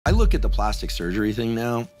look at the plastic surgery thing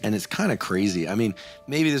now, and it's kind of crazy. I mean,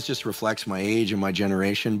 maybe this just reflects my age and my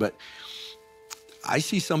generation, but I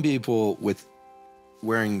see some people with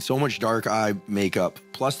wearing so much dark eye makeup,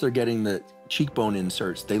 plus they're getting the cheekbone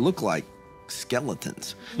inserts. They look like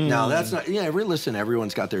skeletons. Now that's not, listen,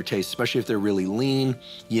 everyone's got their taste, especially if they're really lean,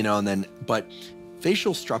 but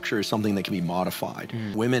facial structure is something that can be modified.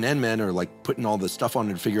 Women and men are like putting all the stuff on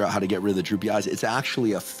to figure out how to get rid of the droopy eyes. It's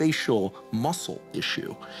actually a facial muscle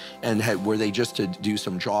issue. And were they just to do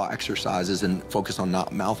some jaw exercises and focus on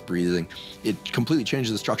not mouth breathing, it completely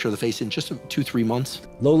changes the structure of the face in just 2-3 months.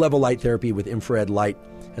 Low-level light therapy with infrared light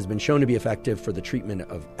has been shown to be effective for the treatment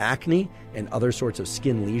of acne and other sorts of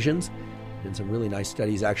skin lesions. Been some really nice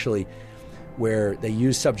studies actually where they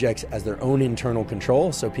use subjects as their own internal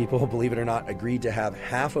control. So people, believe it or not, agreed to have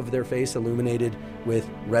half of their face illuminated with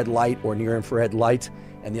red light or near-infrared light,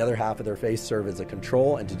 and the other half of their face serve as a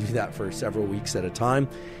control, and to do that for several weeks at a time.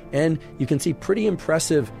 And you can see pretty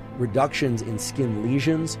impressive reductions in skin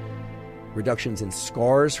lesions, reductions in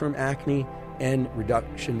scars from acne, and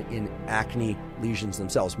reduction in acne lesions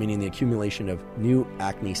themselves, meaning the accumulation of new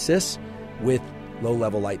acne cysts with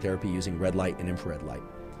low-level light therapy using red light and infrared light.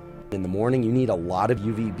 In the morning, you need a lot of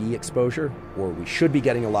UVB exposure, or we should be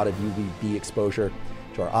getting a lot of UVB exposure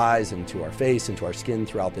to our eyes and to our face and to our skin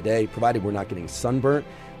throughout the day, provided we're not getting sunburnt.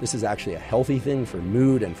 This is actually a healthy thing for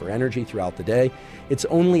mood and for energy throughout the day. It's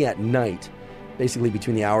only at night, basically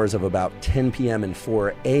between the hours of about 10 p.m. and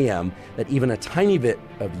 4 a.m., that even a tiny bit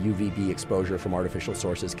of UVB exposure from artificial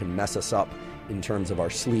sources can mess us up in terms of our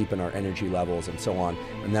sleep and our energy levels and so on.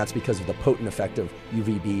 And that's because of the potent effect of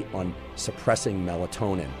UVB on suppressing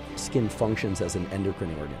melatonin. Skin functions as an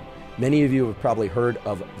endocrine organ. Many of you have probably heard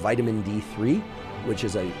of vitamin D3, which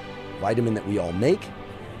is a vitamin that we all make.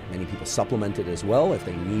 Many people supplement it as well if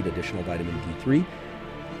they need additional vitamin D3.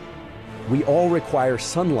 We all require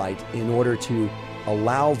sunlight in order to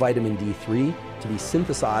allow vitamin D3 to be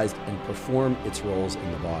synthesized and perform its roles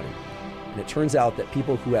in the body. And it turns out that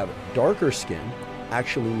people who have darker skin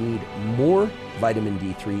actually need more vitamin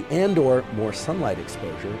D3 and or more sunlight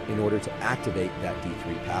exposure in order to activate that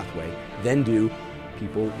D3 pathway than do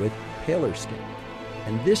people with paler skin.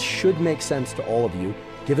 And this should make sense to all of you,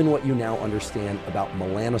 given what you now understand about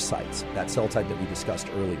melanocytes, that cell type that we discussed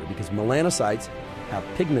earlier, because melanocytes have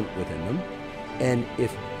pigment within them. And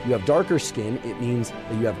if you have darker skin, it means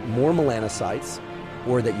that you have more melanocytes,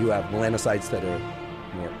 or that you have melanocytes that are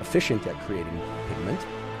more efficient at creating pigment.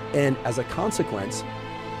 And as a consequence,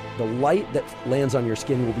 the light that lands on your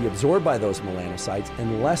skin will be absorbed by those melanocytes,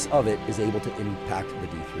 and less of it is able to impact the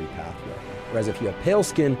D3 pathway. Whereas if you have pale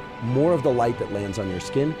skin, more of the light that lands on your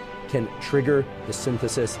skin can trigger the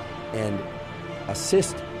synthesis and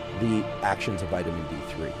assist the actions of vitamin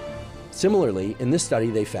D3. Similarly, in this study,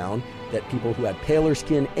 they found that people who had paler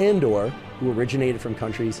skin and or who originated from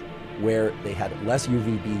countries where they had less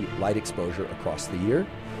UVB light exposure across the year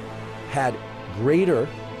had greater,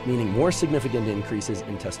 meaning more significant increases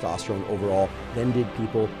in testosterone overall than did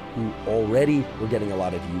people who already were getting a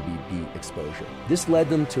lot of UVB exposure. This led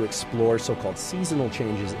them to explore so-called seasonal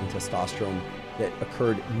changes in testosterone that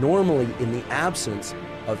occurred normally in the absence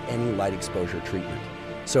of any light exposure treatment.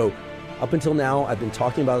 So up until now, I've been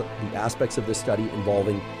talking about the aspects of this study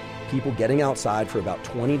involving people getting outside for about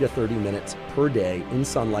 20 to 30 minutes per day in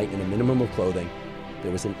sunlight in a minimum of clothing.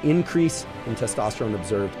 There was an increase in testosterone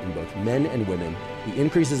observed in both men and women. The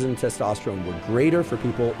increases in testosterone were greater for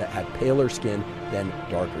people that had paler skin than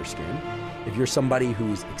darker skin. If you're somebody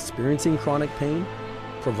who's experiencing chronic pain,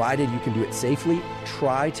 provided you can do it safely,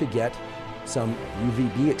 try to get some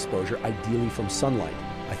UVB exposure, ideally from sunlight.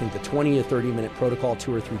 I think the 20 to 30 minute protocol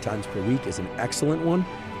 2 or 3 times per week is an excellent one.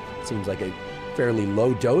 It seems like a fairly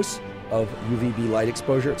low dose of UVB light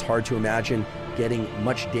exposure. It's hard to imagine getting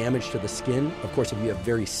much damage to the skin. Of course, if you have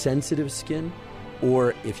very sensitive skin,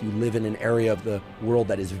 or if you live in an area of the world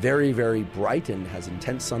that is very, very bright and has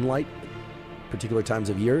intense sunlight, particular times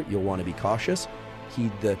of year, you'll want to be cautious.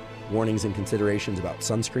 Heed the warnings and considerations about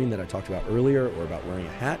sunscreen that I talked about earlier, or about wearing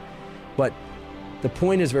a hat. But the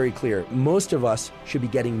point is very clear. Most of us should be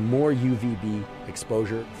getting more UVB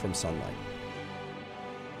exposure from sunlight.